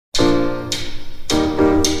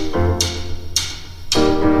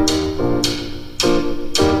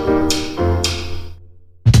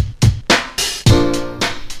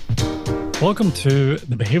Welcome to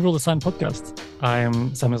the Behavioral Design Podcast.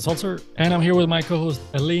 I'm Samuel Salzer, and I'm here with my co-host,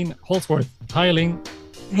 Aline Holsworth. Hi, Aline.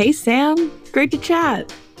 Hey, Sam. Great to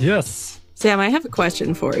chat. Yes. Sam, I have a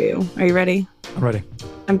question for you. Are you ready? I'm ready.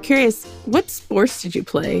 I'm curious, what sports did you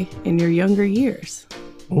play in your younger years?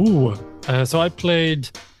 So I played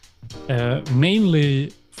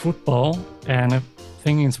mainly football and a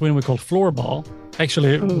thing in Sweden we call floorball.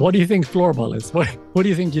 Actually, What do you think floorball is? What do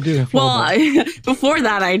you think you do in floorball? Well, before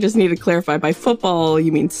that, I just need to clarify. By football,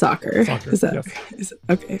 you mean soccer. Soccer, is that, yes.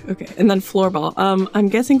 Okay. And then floorball. I'm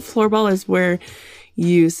guessing floorball is where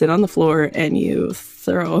you sit on the floor and you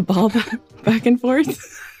throw a ball back and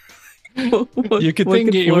forth. You could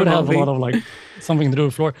think it would have a lot of something to do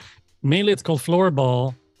with floor. Mainly it's called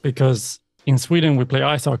floorball because in Sweden we play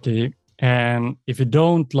ice hockey. And if you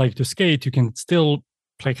don't like to skate, you can still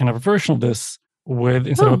play kind of a version of this with,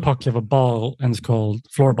 instead of a puck, you have a ball, and it's called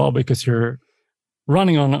floorball because you're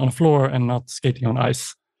running on a floor and not skating on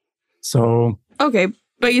ice. So okay,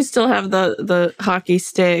 but you still have the hockey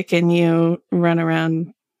stick and you run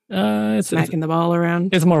around smacking the ball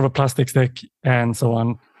around. It's more of a plastic stick and so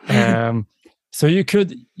on. So you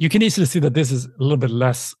can easily see that this is a little bit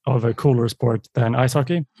less of a cooler sport than ice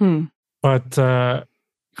hockey. But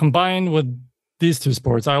combined with these two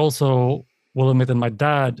sports, I also will admit that my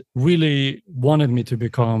dad really wanted me to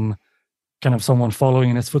become kind of someone following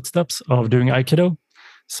in his footsteps of doing Aikido.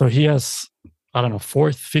 So he has, I don't know,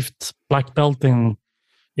 4th, 5th black belt in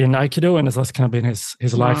Aikido, and that's kind of been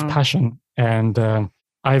his life passion. And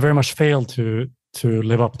I very much failed to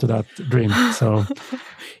live up to that dream. So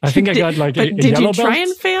I think I got like a yellow belt. Did you try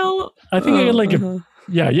and fail? I think I got like a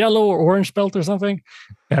yellow or orange belt or something.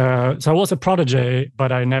 So I was a prodigy,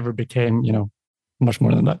 but I never became, much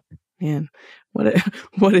more than that. Man,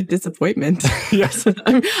 what a disappointment. Yes.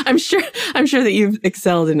 I'm sure that you've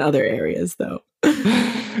excelled in other areas though.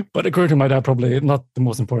 But according to my dad, probably not the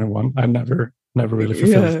most important one. I never really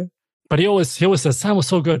fulfilled. Yeah. But he always says, Sam was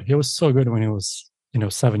so good. He was so good when he was,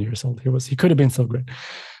 7 years old. He could have been so great.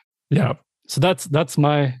 Yeah. So that's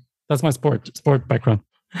my sport background.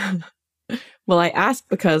 Well, I asked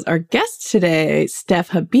because our guest today,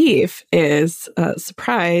 Steph Habif, is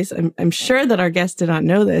surprised. I'm sure that our guest did not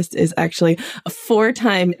know this, is actually a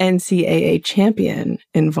 4-time NCAA champion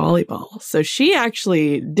in volleyball. So she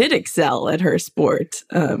actually did excel at her sport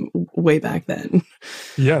way back then.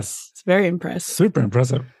 Yes. It's very impressive. Super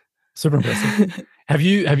impressive. Have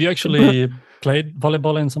you actually played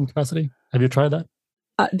volleyball in some capacity? Have you tried that?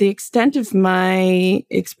 The extent of my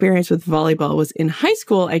experience with volleyball was in high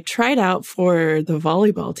school. I tried out for the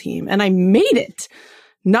volleyball team and I made it,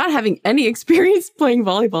 not having any experience playing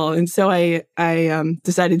volleyball. And so I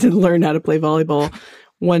decided to learn how to play volleyball.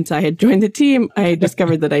 Once I had joined the team, I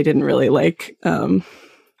discovered that I didn't really like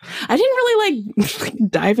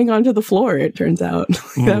diving onto the floor. It turns out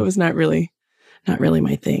that was not really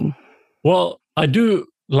my thing. Well, I do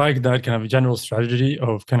like that kind of general strategy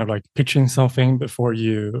of kind of like pitching something before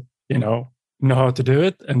you know how to do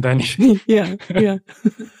it, and then yeah.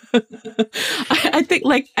 I think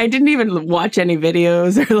I didn't even watch any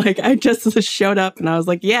videos or I just showed up and I was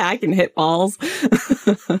like, yeah, I can hit balls.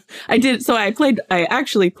 I did. So I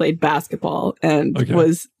actually played basketball and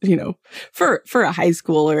was, for a high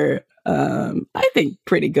schooler, I think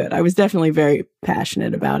pretty good. I was definitely very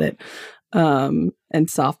passionate about it. And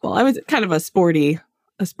softball, I was kind of a sporty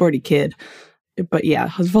kid, but yeah,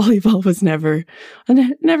 volleyball was never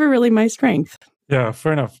really my strength. Yeah,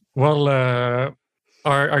 fair enough. Well,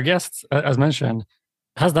 our guest, as mentioned,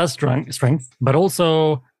 has that strength, but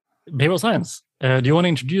also behavioral science. Do you want to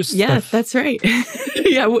introduce? Yeah, Steph? That's right.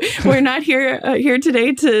 Yeah, we're not here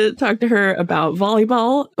today to talk to her about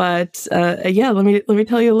volleyball, but let me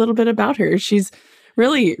tell you a little bit about her. She's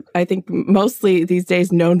really, I think, mostly these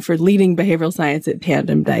days known for leading behavioral science at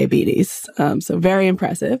Tandem Diabetes. So very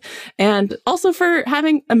impressive. And also for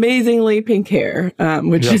having amazingly pink hair,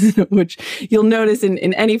 which you'll notice in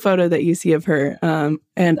any photo that you see of her.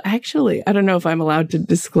 And actually, I don't know if I'm allowed to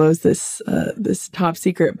disclose this top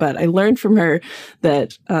secret, but I learned from her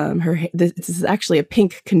that this is actually a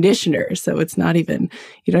pink conditioner. So it's not even,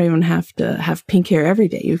 you don't even have to have pink hair every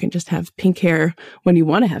day. You can just have pink hair when you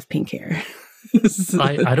want to have pink hair.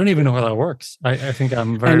 I don't even know how that works. I think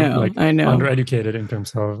I'm very undereducated in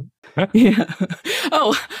terms of... Yeah.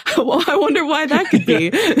 Oh, well, I wonder why that could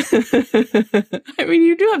be. I mean,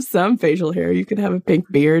 you do have some facial hair. You could have a pink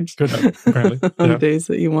beard. Good, apparently. On the days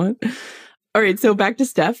that you want. All right, so back to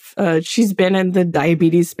Steph. She's been in the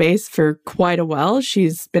diabetes space for quite a while.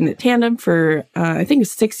 She's been at Tandem for, I think,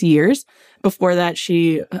 6 years. Before that,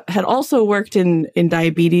 she had also worked in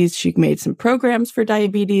diabetes. She made some programs for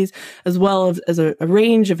diabetes, as well as a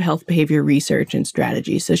range of health behavior research and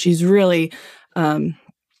strategy. So she's really been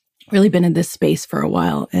in this space for a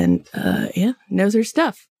while and, knows her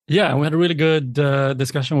stuff. Yeah, we had a really good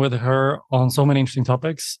discussion with her on so many interesting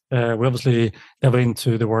topics. We obviously delve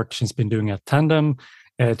into the work she's been doing at Tandem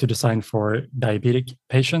to design for diabetic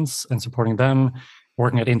patients and supporting them,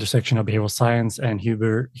 working at the intersection of behavioral science and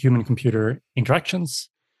human-computer interactions.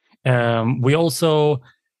 We also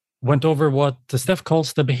went over what Steph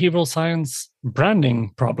calls the behavioral science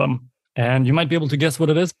branding problem. And you might be able to guess what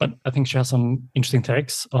it is, but I think she has some interesting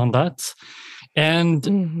takes on that.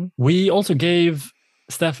 And we also gave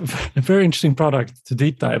Steph a very interesting product to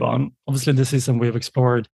deep dive on. Obviously, this season we've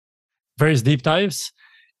explored various deep dives,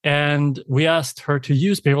 and we asked her to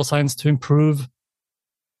use behavioral science to improve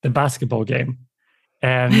the basketball game.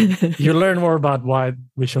 And you'll learn more about why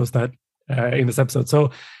we chose that in this episode.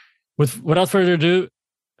 So without further ado,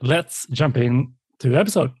 let's jump in to the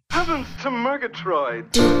episode. Heavens to Murgatroyd!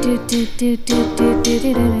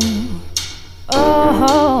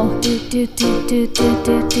 Oh.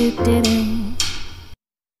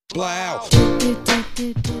 Wow.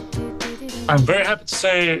 I'm very happy to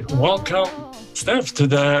say welcome, Steph, to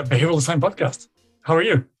the Behavioral Design Podcast. How are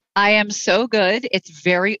you? I am so good. It's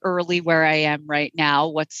very early where I am right now.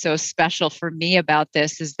 What's so special for me about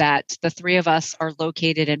this is that the three of us are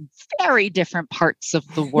located in very different parts of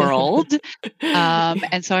the world.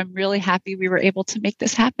 And so I'm really happy we were able to make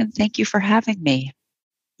this happen. Thank you for having me.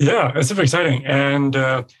 Yeah, it's super exciting. And,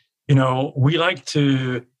 we like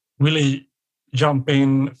to really jump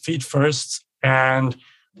in feet first. And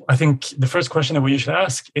I think the first question that we usually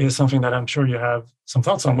ask is something that I'm sure you have some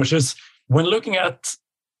thoughts on, which is when looking at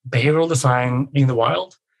behavioral design in the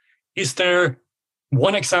wild, is there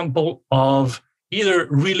one example of either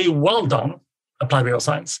really well done applied behavioral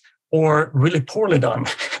science or really poorly done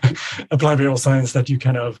applied behavioral science that you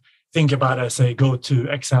kind of think about as a go-to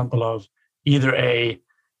example of either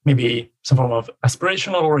maybe some form of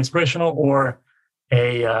aspirational or inspirational or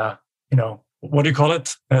what do you call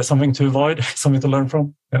it? Something to avoid, something to learn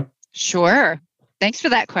from? Yeah. Sure. Thanks for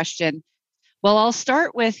that question. Well, I'll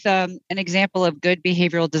start with an example of good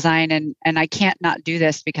behavioral design, and I can't not do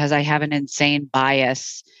this because I have an insane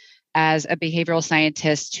bias as a behavioral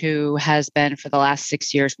scientist who has been for the last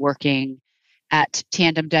 6 years working at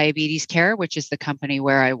Tandem Diabetes Care, which is the company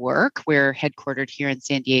where I work. We're headquartered here in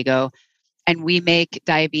San Diego, and we make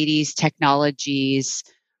diabetes technologies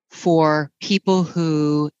for people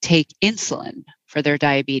who take insulin for their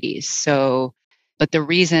diabetes. But the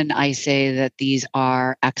reason I say that these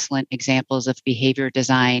are excellent examples of behavior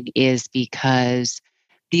design is because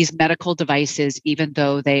these medical devices, even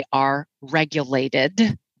though they are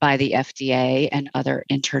regulated by the FDA and other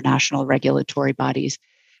international regulatory bodies,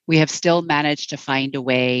 we have still managed to find a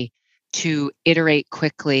way to iterate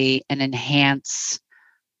quickly and enhance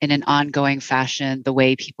in an ongoing fashion the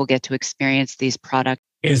way people get to experience these products.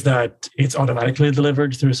 Is that it's automatically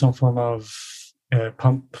delivered through some form of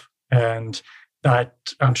pump, and that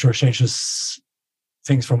I'm sure changes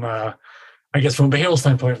things from from a behavioral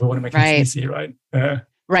standpoint. We want to make things easy, right?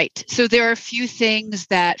 Right. So there are a few things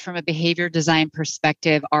that from a behavior design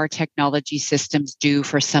perspective, our technology systems do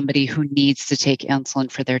for somebody who needs to take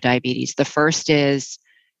insulin for their diabetes. The first is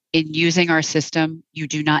in using our system, you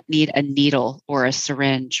do not need a needle or a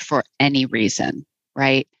syringe for any reason,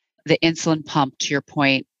 right? The insulin pump, to your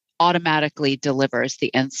point, automatically delivers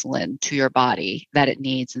the insulin to your body that it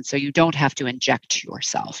needs. And so you don't have to inject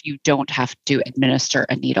yourself. You don't have to administer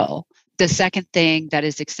a needle. The second thing that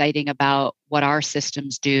is exciting about what our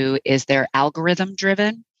systems do is they're algorithm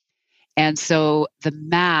driven. And so the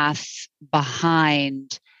math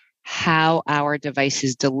behind how our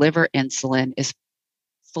devices deliver insulin is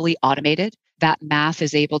fully automated. That math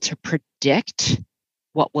is able to predict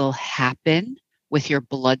what will happen with your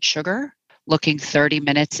blood sugar, looking 30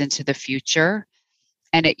 minutes into the future.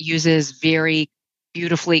 And it uses very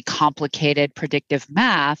beautifully complicated predictive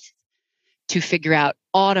math to figure out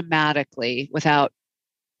automatically, without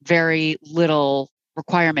very little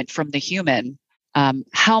requirement from the human,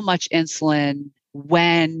 how much insulin,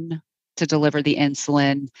 when to deliver the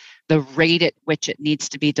insulin, the rate at which it needs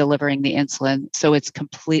to be delivering the insulin. So it's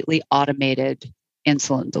completely automated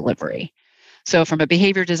insulin delivery. So from a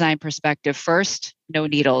behavior design perspective, first, no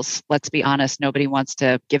needles. Let's be honest, nobody wants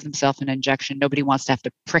to give themselves an injection. Nobody wants to have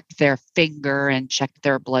to prick their finger and check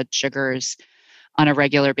their blood sugars on a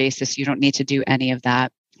regular basis. You don't need to do any of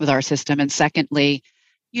that with our system. And secondly,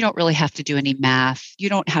 You don't really have to do any math. You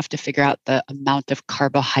don't have to figure out the amount of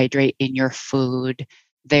carbohydrate in your food.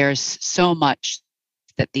 There's so much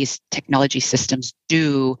that these technology systems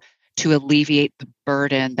do to alleviate the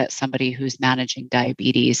burden that somebody who's managing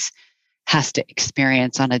diabetes has to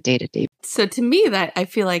experience on a day-to-day. So to me, that I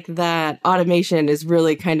feel like that automation is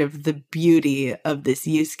really kind of the beauty of this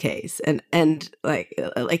use case, and like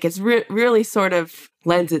it's really sort of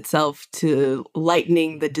lends itself to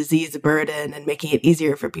lightening the disease burden and making it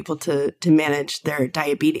easier for people to manage their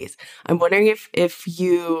diabetes. I'm wondering if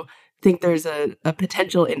you think there's a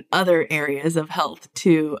potential in other areas of health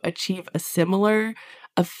to achieve a similar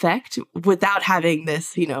effect without having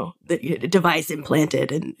this, the device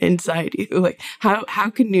implanted inside you. Like, how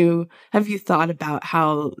have you thought about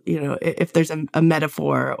how, if there's a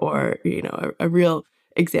metaphor or, a real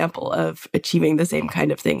example of achieving the same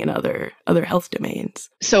kind of thing in other health domains?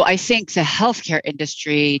 So I think the healthcare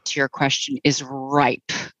industry, to your question, is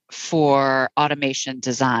ripe for automation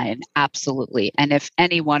design. Absolutely. And if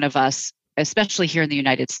any one of us, especially here in the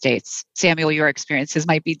United States, Samuel, your experiences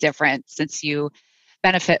might be different since you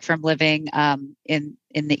benefit from living in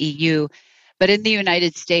the EU. But in the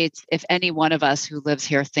United States, if any one of us who lives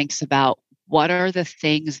here thinks about what are the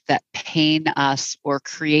things that pain us or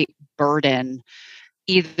create burden,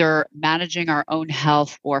 either managing our own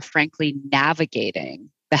health or frankly navigating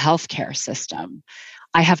the healthcare system,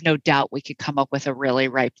 I have no doubt we could come up with a really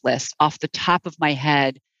ripe list. Off the top of my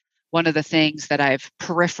head, one of the things that I've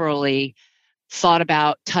peripherally thought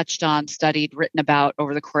about, touched on, studied, written about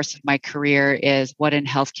over the course of my career is what in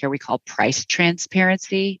healthcare we call price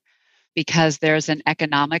transparency, because there's an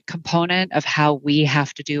economic component of how we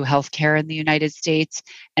have to do healthcare in the United States,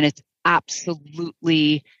 and it's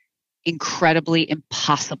absolutely incredibly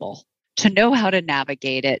impossible to know how to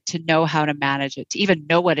navigate it, to know how to manage it, to even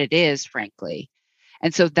know what it is, frankly.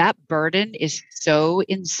 And so that burden is so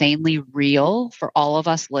insanely real for all of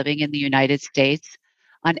us living in the United States.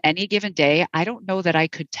 On any given day, I don't know that I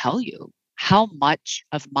could tell you how much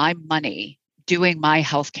of my money doing my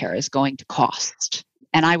healthcare is going to cost.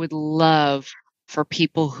 And I would love for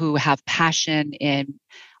people who have passion in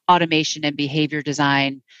automation and behavior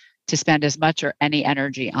design to spend as much or any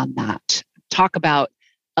energy on that. Talk about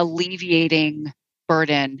alleviating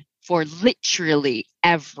burden for literally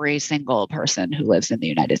every single person who lives in the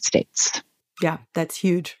United States. Yeah, that's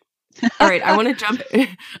huge. All right, I want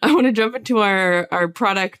to jump into our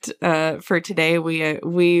product for today.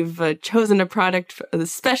 We've chosen a product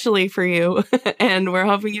especially for you, and we're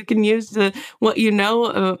hoping you can use what you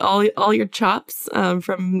know, all your chops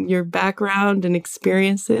from your background and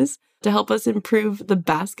experiences to help us improve the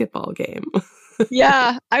basketball game.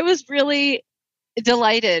 Yeah, I was really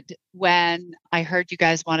delighted when I heard you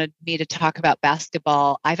guys wanted me to talk about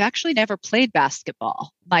basketball. I've actually never played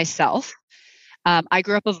basketball myself. I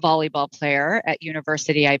grew up a volleyball player. At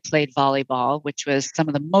university, I played volleyball, which was some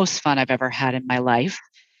of the most fun I've ever had in my life.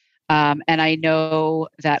 And I know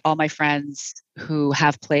that all my friends who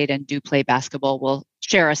have played and do play basketball will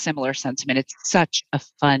share a similar sentiment. It's such a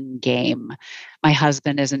fun game. My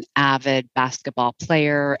husband is an avid basketball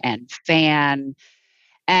player and fan.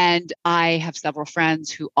 And I have several friends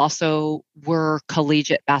who also were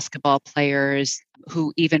collegiate basketball players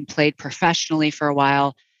who even played professionally for a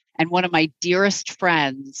while. And one of my dearest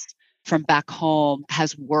friends from back home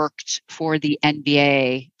has worked for the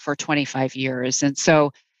NBA for 25 years. And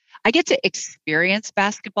so I get to experience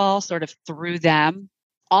basketball sort of through them.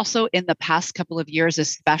 Also in the past couple of years,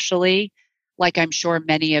 especially, like I'm sure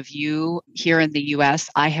many of you here in the US,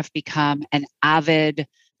 I have become an avid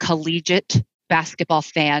collegiate basketball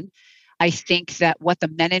fan. I think that what the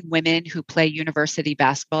men and women who play university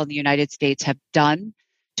basketball in the United States have done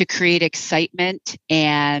to create excitement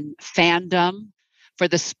and fandom for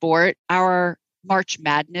the sport, our March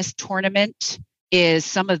Madness tournament is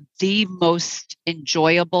some of the most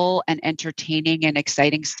enjoyable and entertaining and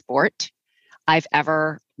exciting sport I've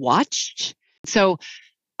ever watched. So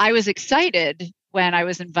I was excited when I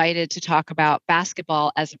was invited to talk about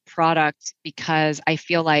basketball as a product because I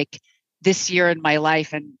feel like this year in my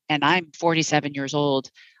life, and I'm 47 years old,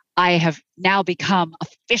 I have now become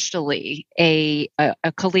officially a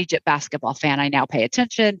collegiate basketball fan. I now pay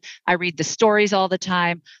attention. I read the stories all the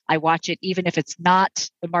time. I watch it, even if it's not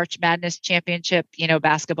the March Madness championship,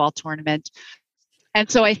 basketball tournament.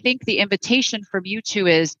 And so I think the invitation from you two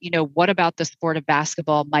is, what about the sport of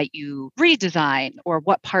basketball might you redesign, or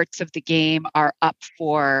what parts of the game are up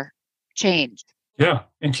for change? Yeah,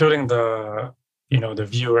 including the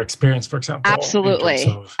viewer experience, for example. Absolutely.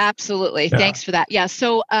 Yeah. Thanks for that. Yeah.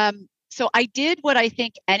 So I did what I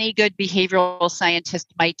think any good behavioral scientist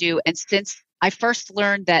might do. And since I first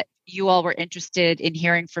learned that you all were interested in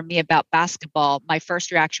hearing from me about basketball, my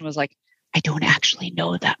first reaction was like, I don't actually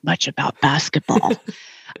know that much about basketball.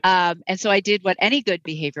 And so I did what any good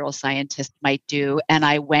behavioral scientist might do. And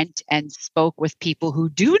I went and spoke with people who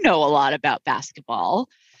do know a lot about basketball.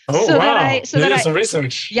 Oh, wow. You did some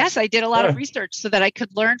research. Yes, I did a lot of research so that I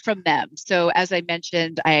could learn from them. So as I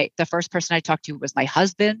mentioned, the first person I talked to was my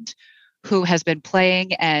husband, who has been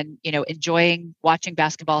playing and, enjoying watching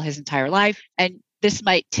basketball his entire life. And this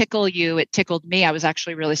might tickle you. It tickled me. I was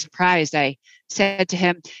actually really surprised. I said to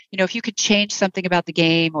him, if you could change something about the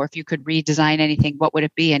game or if you could redesign anything, what would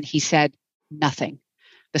it be? And he said, nothing.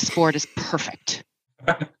 The sport is perfect.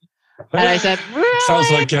 And I said, really?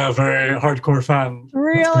 Sounds like a very hardcore fan.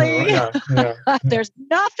 Really? Yeah. There's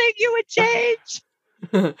nothing you would change.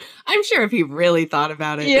 I'm sure if he really thought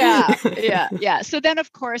about it. Yeah. So then,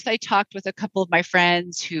 of course, I talked with a couple of my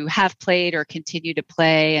friends who have played or continue to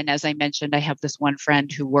play. And as I mentioned, I have this one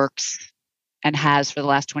friend who works and has for the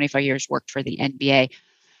last 25 years worked for the NBA.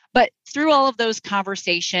 But through all of those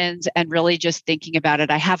conversations and really just thinking about it,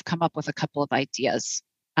 I have come up with a couple of ideas.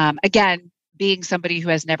 Again, being somebody who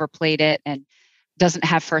has never played it and doesn't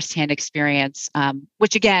have firsthand experience,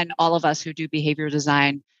 which again, all of us who do behavior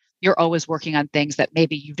design, you're always working on things that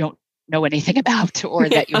maybe you don't know anything about or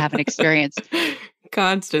that you haven't experienced.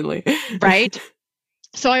 Constantly. Right?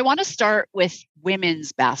 So I want to start with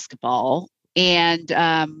women's basketball. And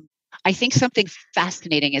I think something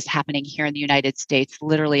fascinating is happening here in the United States,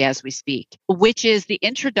 literally as we speak, which is the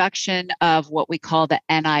introduction of what we call the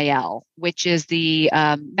NIL, which is the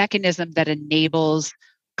mechanism that enables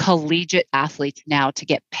collegiate athletes now to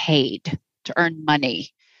get paid, to earn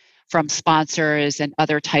money from sponsors and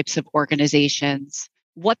other types of organizations.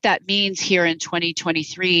 What that means here in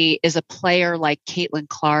 2023 is a player like Caitlin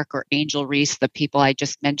Clark or Angel Reese, the people I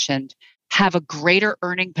just mentioned, have a greater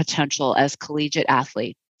earning potential as collegiate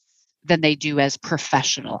athletes than they do as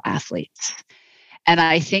professional athletes. And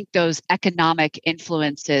I think those economic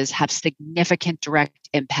influences have significant direct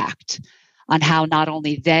impact on how not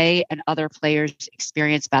only they and other players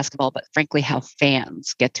experience basketball, but frankly, how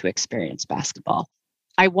fans get to experience basketball.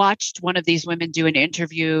 I watched one of these women do an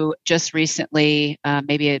interview just recently,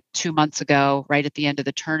 maybe 2 months ago, right at the end of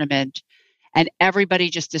the tournament. And everybody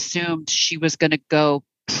just assumed she was going to go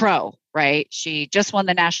pro, right? She just won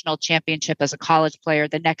the national championship as a college player.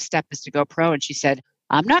 The next step is to go pro. And she said,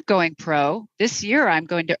 I'm not going pro. This year, I'm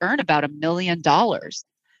going to earn about $1 million.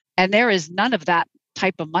 And there is none of that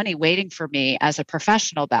type of money waiting for me as a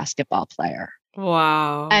professional basketball player.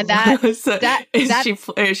 Wow. And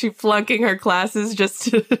is she flunking her classes just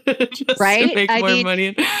to make more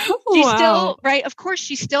money? She still, right. Of course,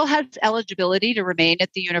 she still has eligibility to remain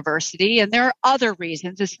at the university. And there are other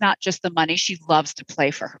reasons. It's not just the money. She loves to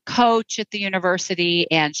play for her coach at the university.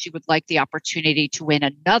 And she would like the opportunity to win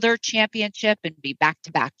another championship and be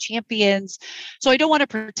back-to-back champions. So I don't want to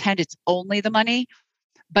pretend it's only the money.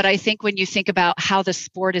 But I think when you think about how the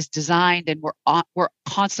sport is designed and we're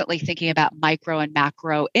constantly thinking about micro and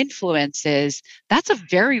macro influences, that's a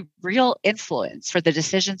very real influence for the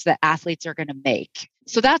decisions that athletes are going to make.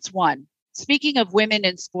 So that's one. Speaking of women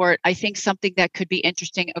in sport, I think something that could be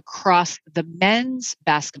interesting across the men's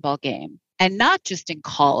basketball game, and not just in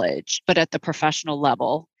college, but at the professional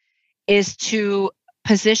level, is to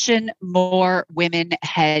position more women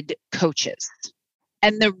head coaches.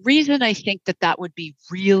 And the reason I think that would be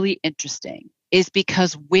really interesting is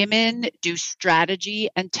because women do strategy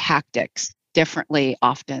and tactics differently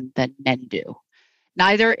often than men do.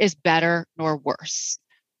 Neither is better nor worse,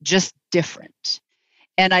 just different.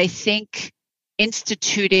 And I think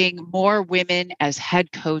instituting more women as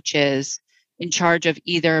head coaches in charge of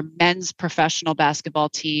either men's professional basketball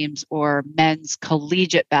teams or men's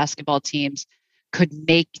collegiate basketball teams could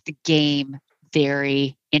make the game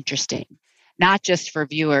very interesting. Not just for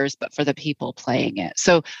viewers, but for the people playing it.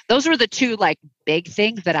 So those are the two big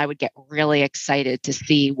things that I would get really excited to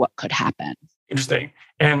see what could happen. Interesting.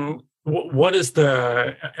 And what is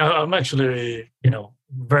I'm actually,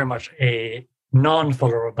 very much a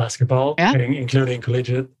non-follower of basketball, including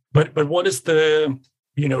collegiate. But what is the,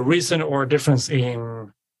 reason or difference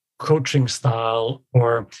in coaching style?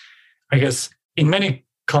 Or I guess in many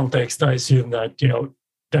contexts, I assume that,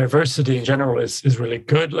 diversity in general is really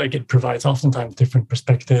good. It provides oftentimes different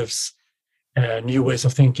perspectives, new ways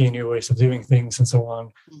of thinking, new ways of doing things, and so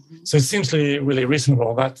on. Mm-hmm. So it seems really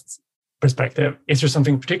reasonable in that perspective. Is there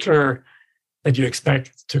something particular that you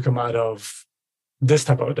expect to come out of this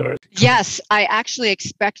type of diversity? Yes, I actually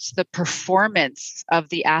expect the performance of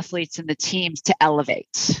the athletes and the teams to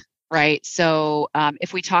elevate, right? So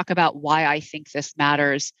if we talk about why I think this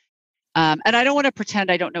matters, And I don't want to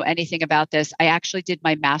pretend I don't know anything about this. I actually did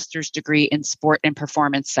my master's degree in sport and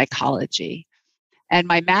performance psychology. And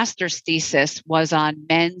my master's thesis was on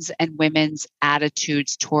men's and women's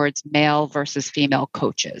attitudes towards male versus female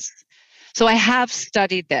coaches. So I have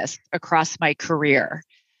studied this across my career.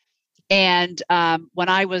 And when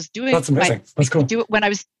I was doing That's amazing. That's cool. When I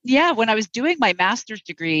was doing my master's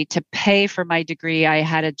degree, to pay for my degree, I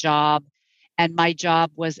had a job, and my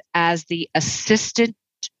job was as the assistant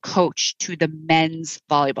coach to the men's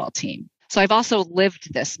volleyball team. So I've also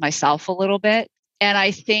lived this myself a little bit. And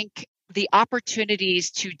I think the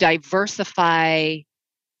opportunities to diversify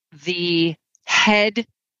the head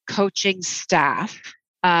coaching staff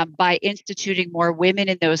by instituting more women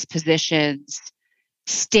in those positions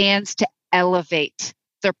stands to elevate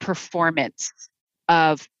the performance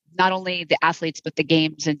of not only the athletes, but the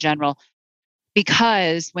games in general.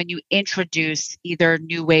 Because when you introduce either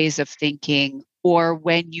new ways of thinking, or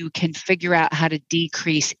when you can figure out how to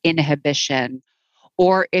decrease inhibition,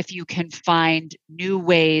 or if you can find new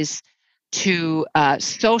ways to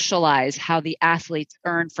socialize how the athletes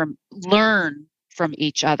learn from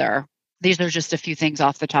each other. These are just a few things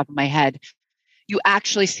off the top of my head. You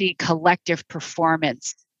actually see collective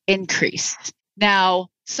performance increase. Now,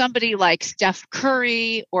 somebody like Steph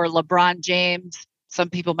Curry or LeBron James, some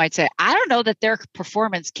people might say, I don't know that their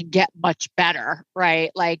performance can get much better,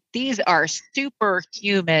 right? Like, these are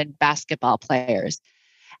superhuman basketball players.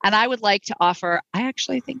 And I would like to offer, I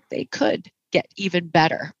actually think they could get even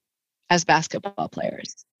better as basketball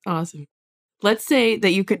players. Awesome. Let's say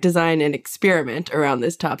that you could design an experiment around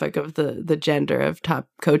this topic of the gender of top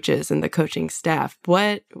coaches and the coaching staff.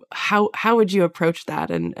 How would you approach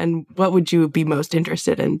that, and what would you be most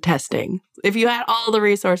interested in testing if you had all the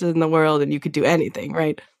resources in the world and you could do anything,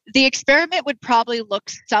 right? The experiment would probably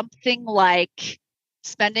look something like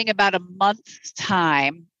spending about a month's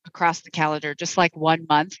time across the calendar, just like 1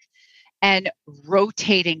 month, and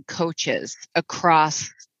rotating coaches across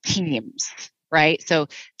teams. Right? So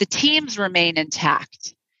the teams remain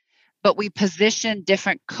intact, but we position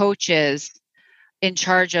different coaches in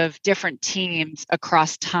charge of different teams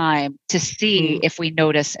across time to see if we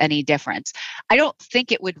notice any difference. I don't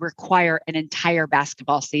think it would require an entire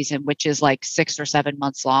basketball season, which is like 6 or 7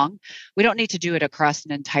 months long. We don't need to do it across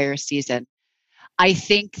an entire season. I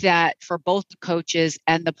think that for both the coaches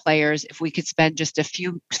and the players, if we could spend just a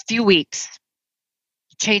few weeks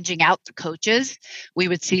changing out the coaches, we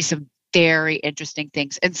would see some very interesting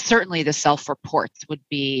things. And certainly the self-reports would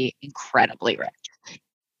be incredibly rich.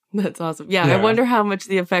 That's awesome. Yeah, I wonder how much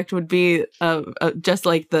the effect would be just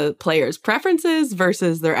like the players' preferences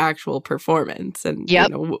versus their actual performance, and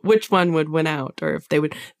which one would win out, or if they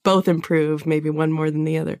would both improve, maybe one more than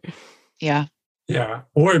the other. Yeah. Yeah.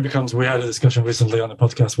 Or it becomes, we had a discussion recently on the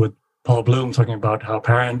podcast with Paul Bloom talking about how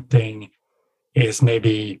parenting is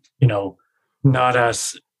maybe, not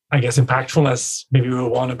as, I guess, impactful as maybe we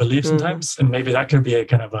want to believe sometimes. And maybe that could be a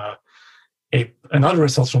kind of another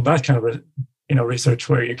result from that kind of, research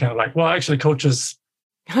where you're kind of like, well, actually coaches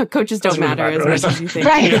don't matter as much as you think.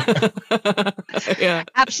 Right. Yeah.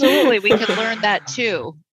 Absolutely. We can learn that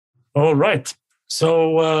too. All right.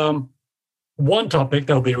 So one topic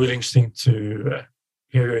that will be really interesting to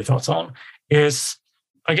hear your thoughts on is,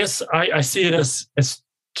 I guess I see it as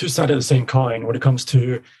two sides of the same coin when it comes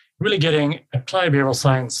to really getting applied behavioral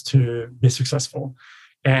science to be successful.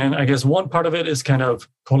 And I guess one part of it is kind of,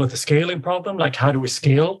 call it the scaling problem, like how do we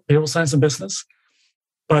scale behavioral science in business?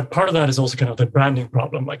 But part of that is also kind of the branding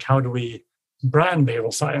problem, like how do we brand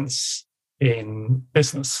behavioral science in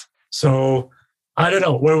business? So I don't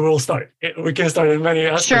know where we'll start. We can start in many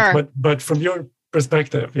aspects, sure. But from your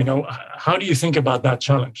perspective, how do you think about that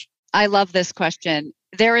challenge? I love this question.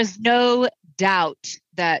 There is no doubt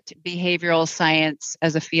that behavioral science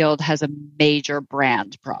as a field has a major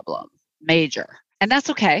brand problem, major. And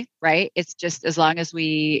that's okay, right? It's just as long as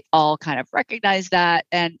we all kind of recognize that.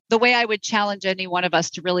 And the way I would challenge any one of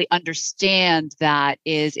us to really understand that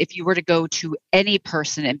is if you were to go to any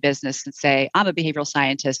person in business and say, I'm a behavioral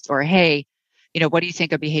scientist, or, hey, what do you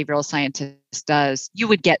think a behavioral scientist does? You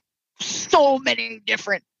would get so many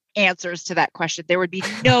different answers to that question. There would be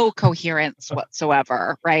no coherence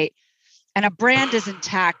whatsoever, right? And a brand is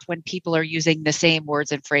intact when people are using the same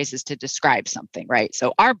words and phrases to describe something, right?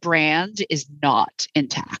 So our brand is not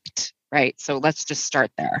intact, right? So let's just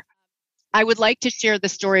start there. I would like to share the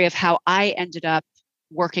story of how I ended up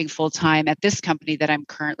working full-time at this company that I'm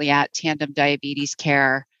currently at, Tandem Diabetes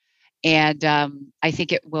Care. And I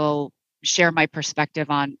think it will share my perspective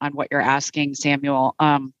on what you're asking, Samuel.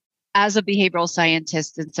 As a behavioral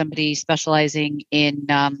scientist and somebody specializing in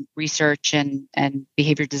research and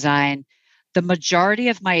behavior design, the majority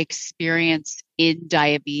of my experience in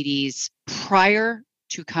diabetes prior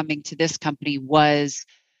to coming to this company was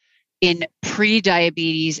in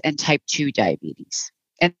pre-diabetes and type 2 diabetes.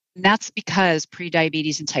 And that's because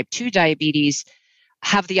pre-diabetes and type 2 diabetes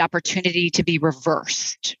have the opportunity to be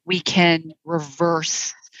reversed. We can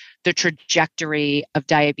reverse the trajectory of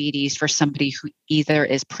diabetes for somebody who either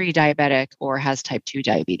is pre-diabetic or has type 2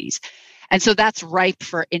 diabetes. And so that's ripe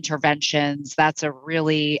for interventions. That's a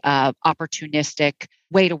really opportunistic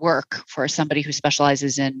way to work for somebody who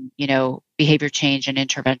specializes in, behavior change and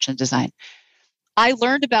intervention design. I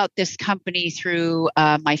learned about this company through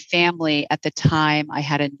my family. At the time, I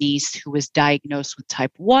had a niece who was diagnosed with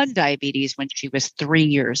type 1 diabetes when she was 3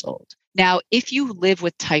 years old. Now, if you live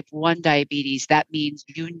with type 1 diabetes, that means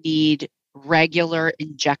you need regular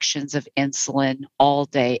injections of insulin all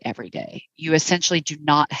day, every day. You essentially do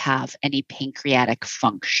not have any pancreatic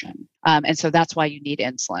function. And so that's why you need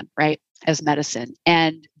insulin, right, as medicine.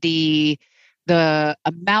 And the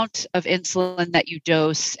amount of insulin that you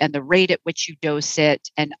dose and the rate at which you dose it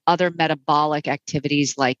and other metabolic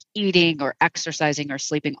activities like eating or exercising or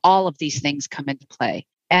sleeping, all of these things come into play.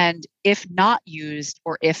 And if not used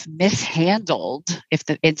or if mishandled, if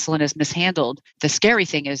the insulin is mishandled, the scary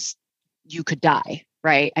thing is you could die,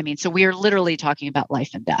 right? I mean, so we are literally talking about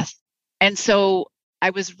life and death. And so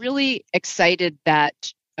I was really excited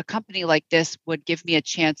that a company like this would give me a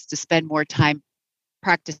chance to spend more time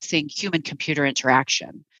practicing human computer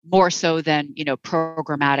interaction, more so than,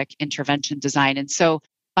 programmatic intervention design. And so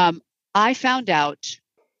I found out,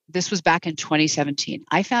 this was back in 2017,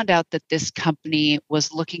 I found out that this company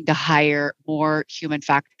was looking to hire more human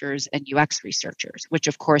factors and UX researchers, which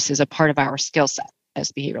of course is a part of our skill set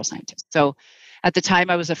as behavioral scientists. So at the time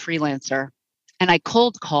I was a freelancer and I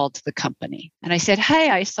cold called the company and I said, hey,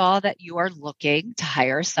 I saw that you are looking to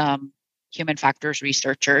hire some human factors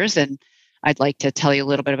researchers and I'd like to tell you a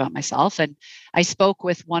little bit about myself. And I spoke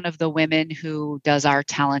with one of the women who does our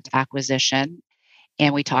talent acquisition.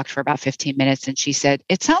 And we talked for about 15 minutes. And she said,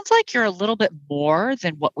 it sounds like you're a little bit more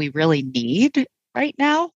than what we really need right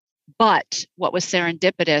now. But what was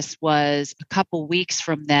serendipitous was a couple weeks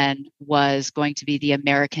from then was going to be the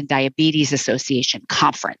American Diabetes Association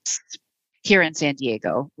conference here in San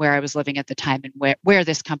Diego, where I was living at the time and where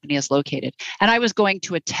this company is located. And I was going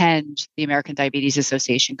to attend the American Diabetes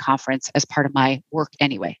Association conference as part of my work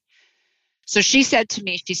anyway. So she said to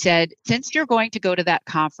me, since you're going to go to that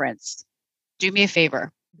conference, do me a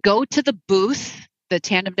favor, go to the booth, the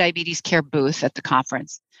Tandem Diabetes Care booth at the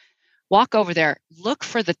conference, walk over there, look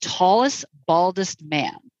for the tallest, baldest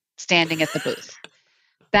man standing at the booth.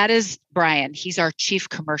 That is Brian. He's our chief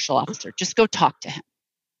commercial officer. Just go talk to him.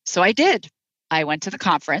 So I did. I went to the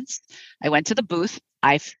conference. I went to the booth.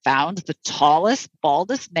 I found the tallest,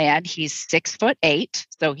 baldest man. He's 6'8",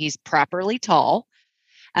 so he's properly tall.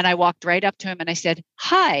 And I walked right up to him and I said,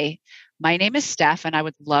 hi, my name is Steph, and I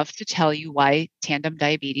would love to tell you why Tandem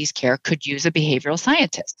Diabetes Care could use a behavioral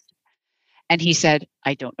scientist. And he said,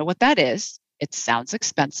 I don't know what that is. It sounds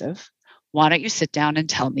expensive. Why don't you sit down and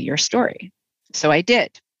tell me your story? So I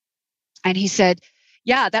did. And he said,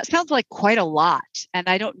 yeah, that sounds like quite a lot. And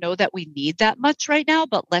I don't know that we need that much right now,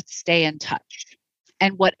 but let's stay in touch.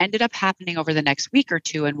 And what ended up happening over the next week or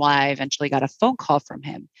two, and why I eventually got a phone call from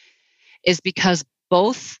him, is because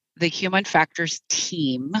both the human factors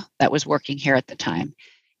team that was working here at the time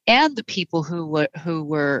and the people who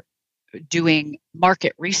were doing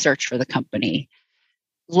market research for the company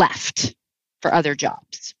left for other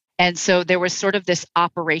jobs. And so there was sort of this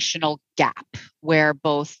operational gap where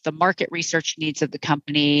both the market research needs of the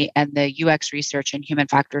company and the UX research and human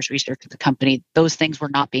factors research of the company, those things were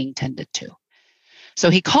not being tended to. So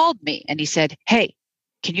he called me and he said, hey,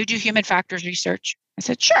 can you do human factors research? I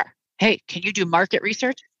said, sure. Hey, can you do market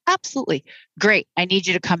research? Absolutely. Great. I need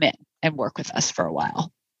you to come in and work with us for a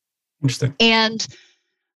while. Interesting. And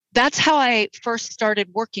that's how I first started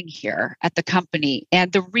working here at the company.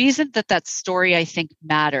 And the reason that story I think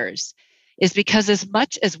matters is because as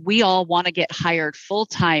much as we all want to get hired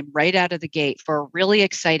full-time right out of the gate for a really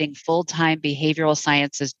exciting full-time behavioral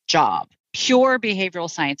sciences job, pure behavioral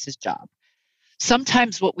sciences job,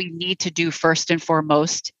 sometimes what we need to do first and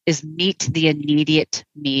foremost is meet the immediate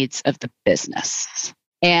needs of the business.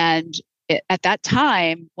 And at that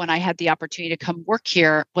time, when I had the opportunity to come work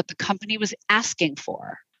here, what the company was asking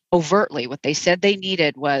for overtly, what they said they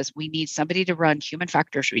needed was, we need somebody to run human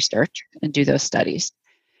factors research and do those studies.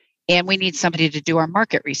 And we need somebody to do our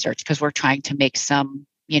market research because we're trying to make some,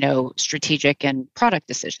 strategic and product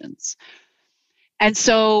decisions. And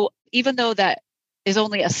so even though that is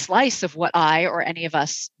only a slice of what I or any of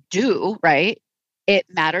us do, right? It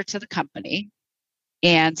mattered to the company.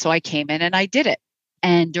 And so I came in and I did it.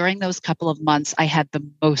 And during those couple of months, I had the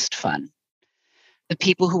most fun. The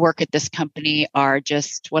people who work at this company are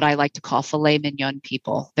just what I like to call filet mignon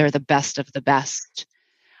people. They're the best of the best.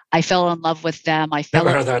 I fell in love with them.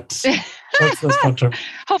 Never heard that. That's fun term.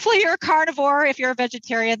 Hopefully you're a carnivore. If you're a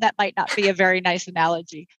vegetarian, that might not be a very nice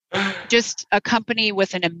analogy. Just a company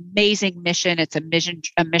with an amazing mission. It's a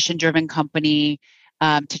mission-driven company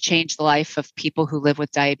to change the life of people who live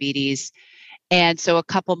with diabetes. And so a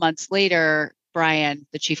couple months later, Brian,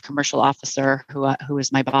 the chief commercial officer, who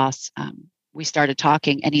is my boss, we started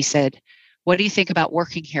talking, and he said, "What do you think about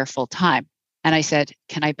working here full time?" And I said,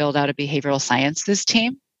 "Can I build out a behavioral sciences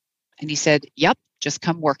team?" And he said, "Yep, just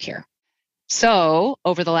come work here." So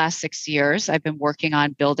over the last 6 years, I've been working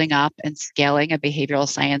on building up and scaling a behavioral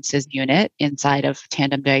sciences unit inside of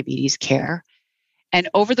Tandem Diabetes Care. And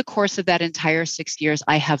over the course of that entire 6 years,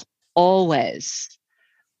 I have always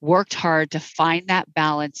worked hard to find that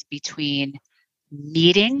balance between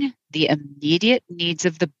meeting the immediate needs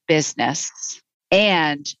of the business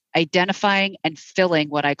and identifying and filling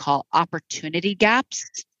what I call opportunity gaps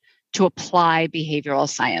to apply behavioral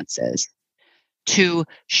sciences, to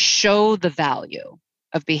show the value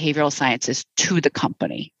of behavioral sciences to the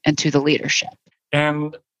company and to the leadership.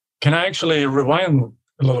 And can I actually rewind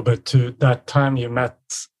a little bit to that time you met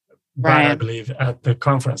Brian, I believe, at the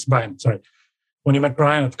conference? When you met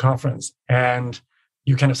Brian at the conference and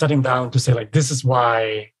you kind of sat him down to say, like, this is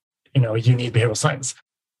why, you need behavioral science.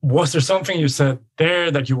 Was there something you said there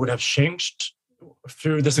that you would have changed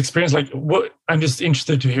through this experience? Like, what? I'm just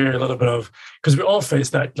interested to hear a little bit of, because we all face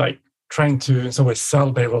that, like, trying to in some way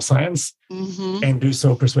sell behavioral science and do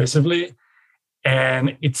so persuasively.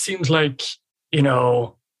 And it seems like,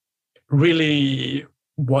 really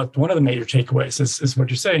what one of the major takeaways is what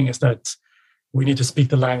you're saying is that we need to speak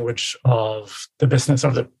the language of the business,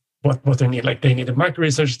 of what they need. Like, they needed market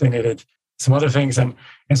research, they needed some other things. And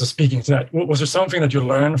so speaking to that, was there something that you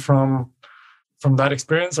learned from that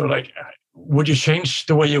experience? Or, like, would you change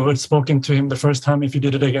the way you had spoken to him the first time if you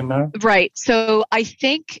did it again now? Right. So I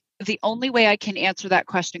think the only way I can answer that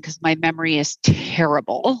question, because my memory is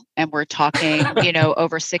terrible, and we're talking,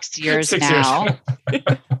 over 6 years now.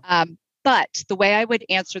 But the way I would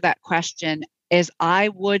answer that question is I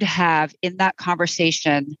would have, in that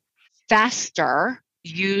conversation, faster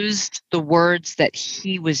used the words that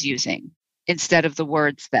he was using instead of the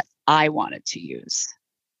words that I wanted to use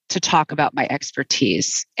to talk about my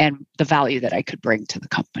expertise and the value that I could bring to the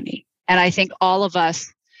company. And I think all of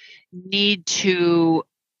us need to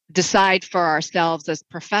decide for ourselves as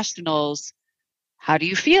professionals, how do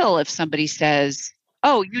you feel if somebody says,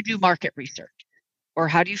 "Oh, you do market research"? Or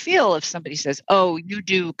how do you feel if somebody says, "Oh, you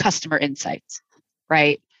do customer insights,"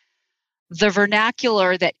 right? The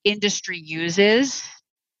vernacular that industry uses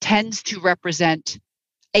tends to represent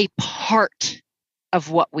a part of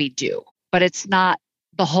what we do, but it's not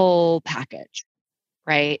the whole package,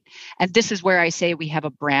 right? And this is where I say we have a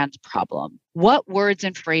brand problem. What words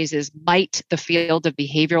and phrases might the field of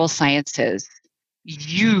behavioral sciences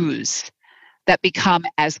use that become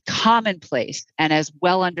as commonplace and as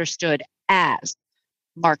well understood as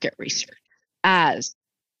market research, as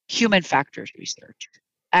human factors research,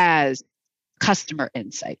 as customer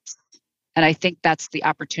insights? And I think that's the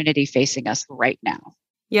opportunity facing us right now.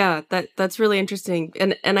 Yeah, that's really interesting.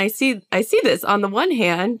 And I see this. On the one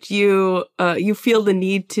hand, you feel the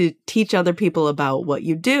need to teach other people about what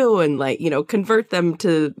you do and, like, convert them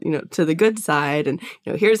to the good side. And,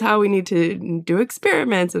 here's how we need to do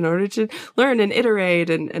experiments in order to learn and iterate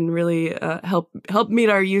and really help meet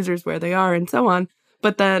our users where they are and so on.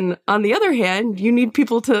 But then on the other hand, you need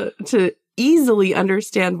people to easily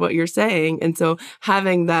understand what you're saying. And so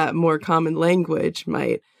having that more common language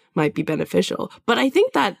might be beneficial. But I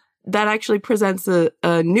think that actually presents a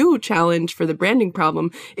new challenge for the branding problem.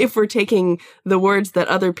 If we're taking the words that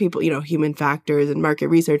other people, human factors and market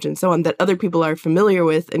research and so on, that other people are familiar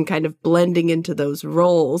with and kind of blending into those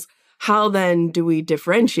roles, how then do we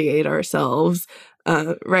differentiate ourselves?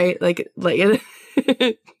 Right? Like.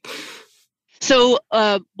 So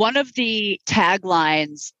one of the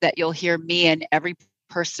taglines that you'll hear me and every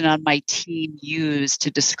person on my team use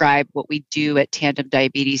to describe what we do at Tandem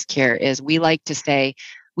Diabetes Care is we like to say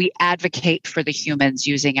we advocate for the humans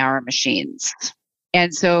using our machines.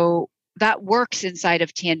 And so that works inside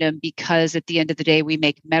of Tandem because at the end of the day, we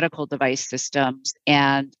make medical device systems,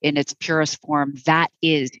 and in its purest form, that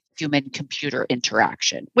is human-computer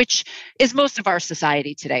interaction, which is most of our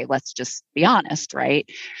society today. Let's just be honest, right?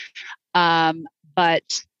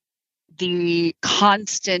 But the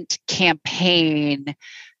constant campaign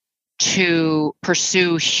to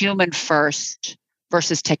pursue human first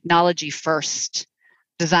versus technology first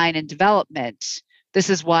design and development, this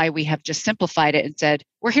is why we have just simplified it and said,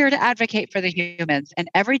 we're here to advocate for the humans. And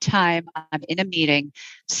every time I'm in a meeting,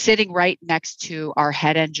 sitting right next to our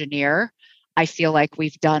head engineer, I feel like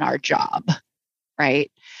we've done our job,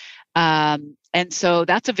 right? And so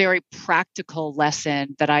that's a very practical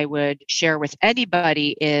lesson that I would share with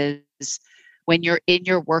anybody is when you're in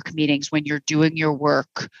your work meetings, when you're doing your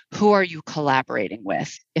work, who are you collaborating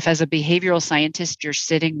with? If as a behavioral scientist, you're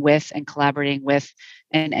sitting with and collaborating with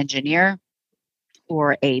an engineer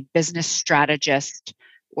or a business strategist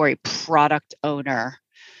or a product owner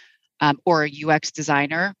or a UX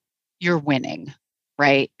designer, you're winning,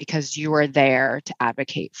 right? Because you are there to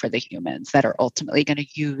advocate for the humans that are ultimately going to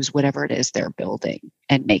use whatever it is they're building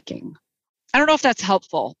and making. I don't know if that's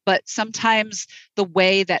helpful, but sometimes the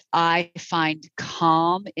way that I find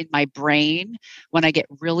calm in my brain when I get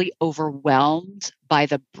really overwhelmed by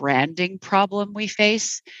the branding problem we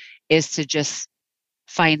face is to just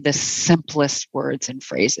find the simplest words and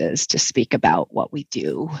phrases to speak about what we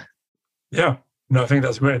do. Yeah, no, I think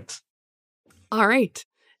that's great. All right.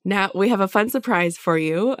 Now we have a fun surprise for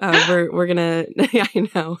you. We're gonna, yeah, I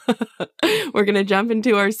know. We're gonna jump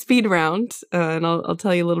into our speed round, and I'll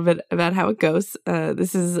tell you a little bit about how it goes.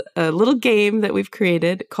 This is a little game that we've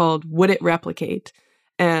created called Would It Replicate?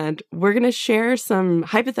 And we're going to share some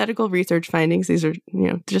hypothetical research findings. These are,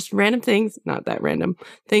 just random things, not that random,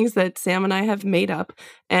 things that Sam and I have made up,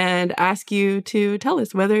 and ask you to tell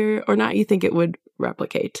us whether or not you think it would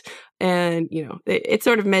replicate. And, it's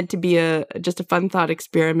sort of meant to be just a fun thought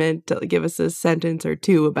experiment to give us a sentence or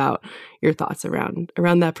two about your thoughts around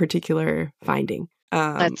that particular finding.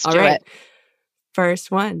 Let's all do right. it.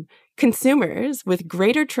 First one. Consumers with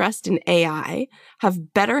greater trust in AI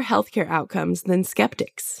have better healthcare outcomes than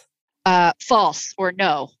skeptics. False or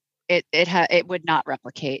no. It would not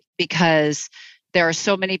replicate because there are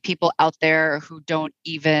so many people out there who don't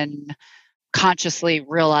even consciously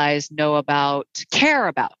realize, care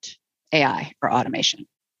about AI or automation.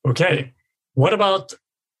 Okay. What about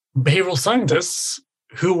behavioral scientists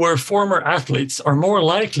who were former athletes are more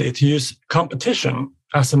likely to use competition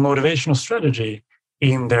as a motivational strategy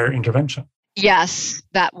in their intervention? Yes,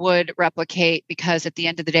 that would replicate because at the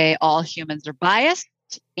end of the day, all humans are biased.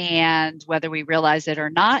 And whether we realize it or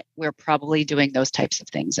not, we're probably doing those types of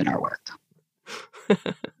things in our work.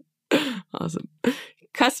 Awesome.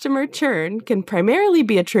 Customer churn can primarily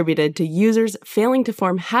be attributed to users failing to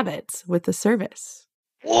form habits with the service.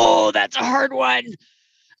 Whoa, that's a hard one.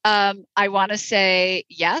 I want to say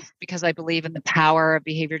yes, because I believe in the power of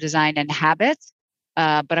behavior design and habits.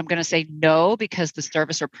 But I'm going to say no, because the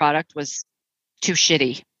service or product was too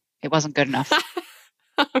shitty. It wasn't good enough.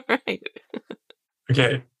 All right.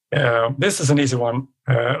 Okay. This is an easy one,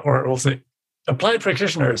 or we'll say applied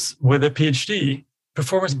practitioners with a PhD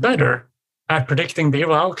performs better at predicting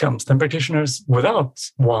behavioral outcomes than practitioners without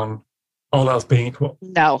one, all else being equal.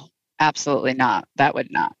 No, absolutely not. That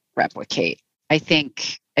would not replicate. I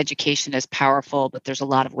think education is powerful, but there's a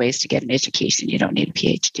lot of ways to get an education. You don't need a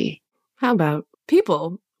PhD. How about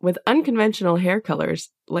people with unconventional hair colors,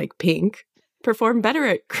 like pink, perform better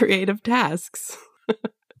at creative tasks?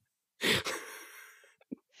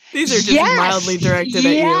 These are just mildly directed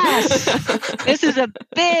at you. This is a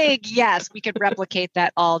big yes. We could replicate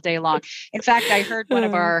that all day long. In fact, I heard one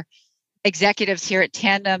of our executives here at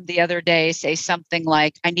Tandem the other day say something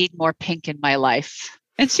like, I need more pink in my life.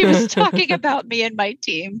 And she was talking about me and my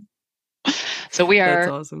team. So we are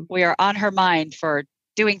awesome. We are on her mind for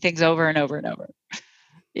doing things over and over and over.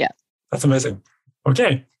 Yeah. That's amazing.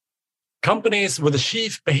 Okay. Companies with a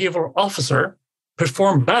chief behavioral officer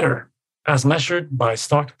perform better as measured by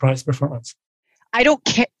stock price performance. I don't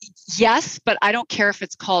care. Yes, but I don't care if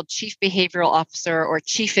it's called chief behavioral officer or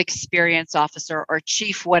chief experience officer or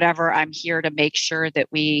chief whatever. I'm here to make sure that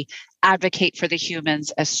we advocate for the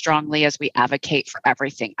humans as strongly as we advocate for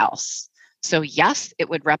everything else. So yes, it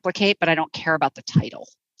would replicate, but I don't care about the title.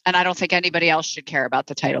 And I don't think anybody else should care about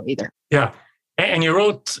the title either. Yeah. And you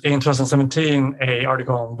wrote in 2017 an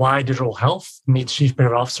article on why digital health needs chief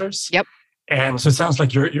behavioral officers. Yep. And so it sounds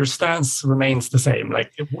like your stance remains the same.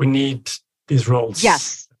 Like we need these roles.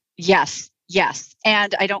 Yes.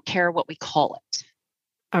 And I don't care what we call it.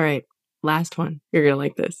 All right. Last one. You're going to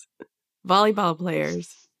like this. Volleyball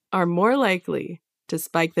players are more likely to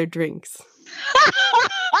spike their drinks.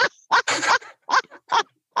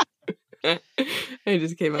 I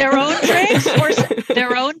just came up. Their own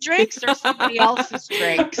drinks or somebody else's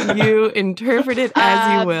drinks. You interpret it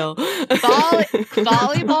as you will.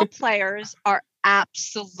 Volleyball players are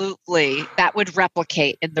absolutely, that would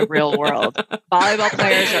replicate in the real world. Volleyball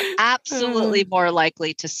players are absolutely more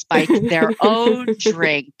likely to spike their own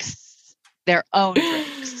drinks. their own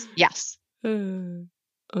drinks. Yes.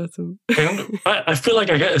 Awesome. And I feel like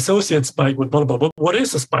I get associate spike with volleyball, but what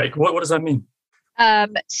is a spike? What does that mean?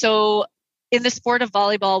 So in the sport of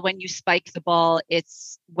volleyball, when you spike the ball,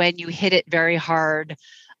 it's when you hit it very hard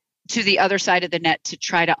to the other side of the net to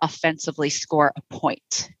try to offensively score a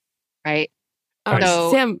point, right?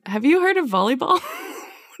 So, Sam, have you heard of volleyball?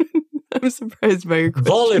 I'm surprised by your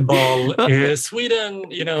question. Volleyball is Sweden.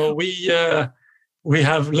 We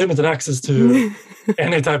have limited access to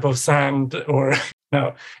any type of sand or no.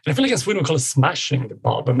 And I feel like in Sweden we call it smashing the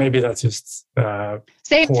ball, but maybe that's just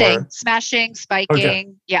same thing. Smashing, spiking. Okay.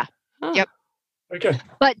 Yeah. Oh. Yep. Okay.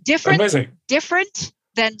 But different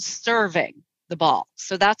than serving the ball.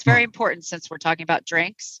 So that's very important since we're talking about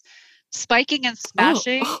drinks. Spiking and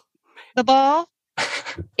smashing the ball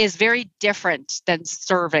is very different than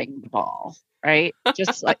serving the ball, right?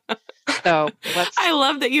 Just like so. I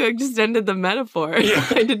love that you extended the metaphor. Yeah.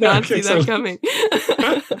 I did not see that coming.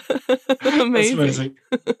 Amazing.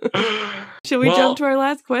 Should we jump to our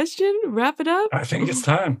last question? Wrap it up? I think it's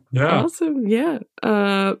time. Yeah. Awesome. Yeah.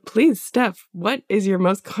 Please, Steph, what is your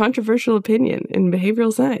most controversial opinion in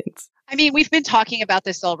behavioral science? I mean, we've been talking about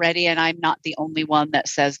this already, and I'm not the only one that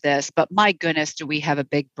says this, but my goodness, do we have a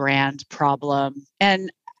big brand problem?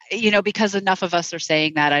 And, because enough of us are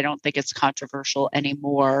saying that, I don't think it's controversial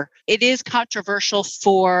anymore. It is controversial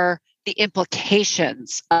for the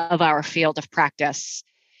implications of our field of practice.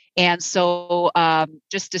 And so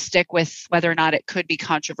just to stick with whether or not it could be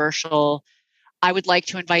controversial, I would like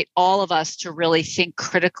to invite all of us to really think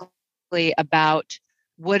critically about,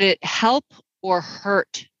 would it help or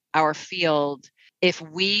hurt our field if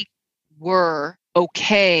we were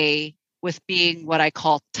okay with being what I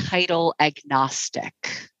call title agnostic,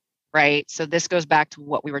 right? So this goes back to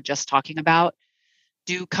what we were just talking about.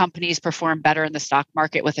 Do companies perform better in the stock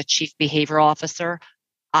market with a chief behavioral officer?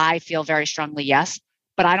 I feel very strongly yes,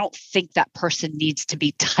 but I don't think that person needs to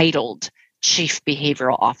be titled chief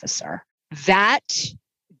behavioral officer. That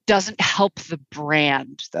doesn't help the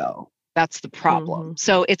brand, though. That's the problem. Mm-hmm.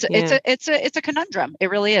 So it's a conundrum. It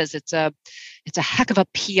really is. It's a heck of a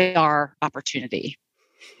PR opportunity.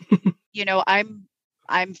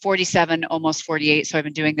 I'm 47, almost 48, so I've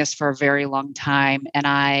been doing this for a very long time, and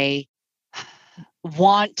I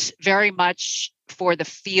want very much for the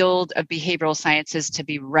field of behavioral sciences to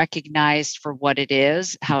be recognized for what it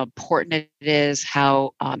is, how important it is,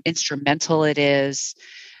 how instrumental it is,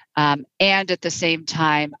 and at the same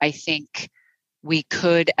time, I think we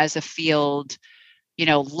could, as a field,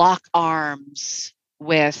 lock arms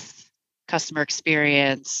with customer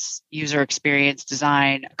experience, user experience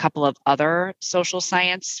design, a couple of other social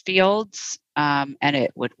science fields, and it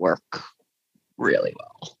would work really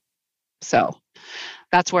well. So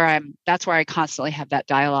that's where I constantly have that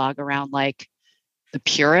dialogue around like the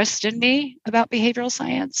purist in me about behavioral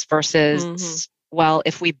science versus, well,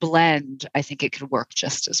 if we blend, I think it could work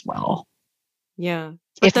just as well. Yeah.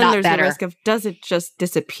 But if then there's better. The risk of, does it just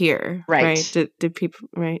disappear? Right. Do people,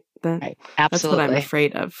 right? Right. Absolutely. That's what I'm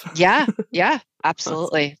afraid of. Yeah.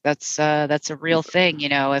 Absolutely. That's a real thing.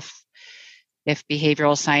 If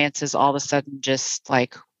behavioral science is all of a sudden just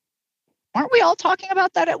like, aren't we all talking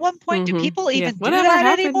about that at one point? Do people even do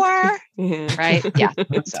that anymore? Yeah. Right. Yeah.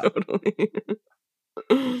 So. Totally.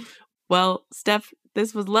 Well, Steph,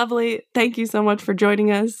 this was lovely. Thank you so much for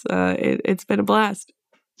joining us. It's been a blast.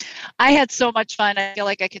 I had so much fun. I feel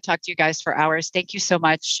like I could talk to you guys for hours. Thank you so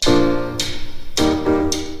much.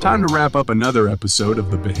 Time to wrap up another episode of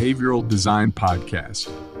the Behavioral Design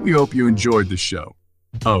Podcast. We hope you enjoyed the show.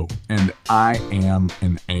 Oh, and I am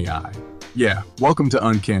an AI. Yeah, welcome to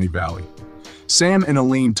Uncanny Valley. Sam and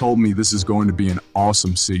Aline told me this is going to be an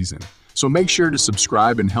awesome season. So make sure to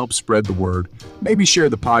subscribe and help spread the word. Maybe share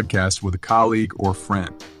the podcast with a colleague or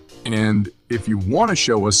friend. And if you want to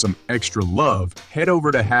show us some extra love, head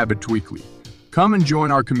over to Habit Weekly. Come and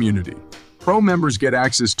join our community. Pro members get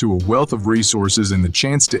access to a wealth of resources and the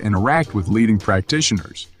chance to interact with leading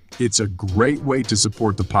practitioners. It's a great way to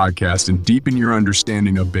support the podcast and deepen your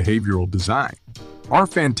understanding of behavioral design. Our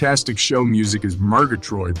fantastic show music is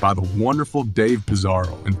Murgatroyd by the wonderful Dave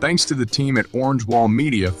Pizarro, and thanks to the team at Orange Wall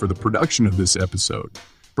Media for the production of this episode.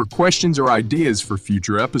 For questions or ideas for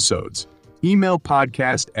future episodes, email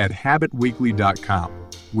podcast@habitweekly.com.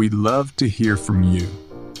 We'd love to hear from you.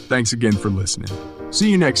 Thanks again for listening. See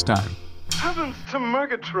you next time. Heavens to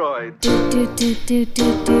Murgatroyd.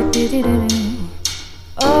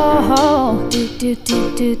 Oh,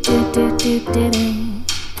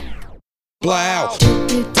 Blow.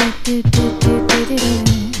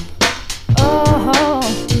 Oh.